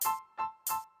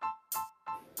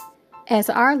As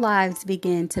our lives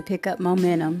begin to pick up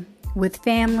momentum with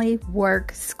family,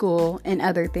 work, school, and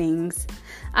other things,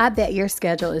 I bet your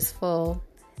schedule is full,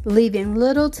 leaving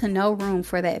little to no room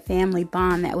for that family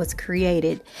bond that was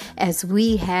created as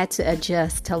we had to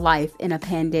adjust to life in a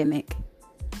pandemic.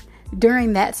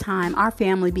 During that time, our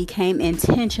family became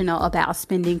intentional about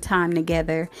spending time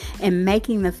together and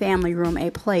making the family room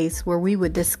a place where we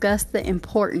would discuss the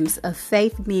importance of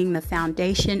faith being the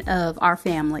foundation of our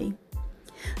family.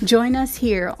 Join us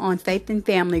here on Faith and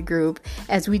Family Group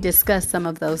as we discuss some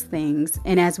of those things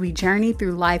and as we journey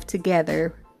through life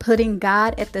together, putting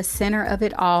God at the center of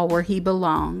it all where He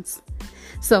belongs.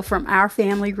 So from our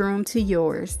family room to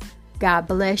yours, God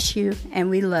bless you and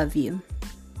we love you.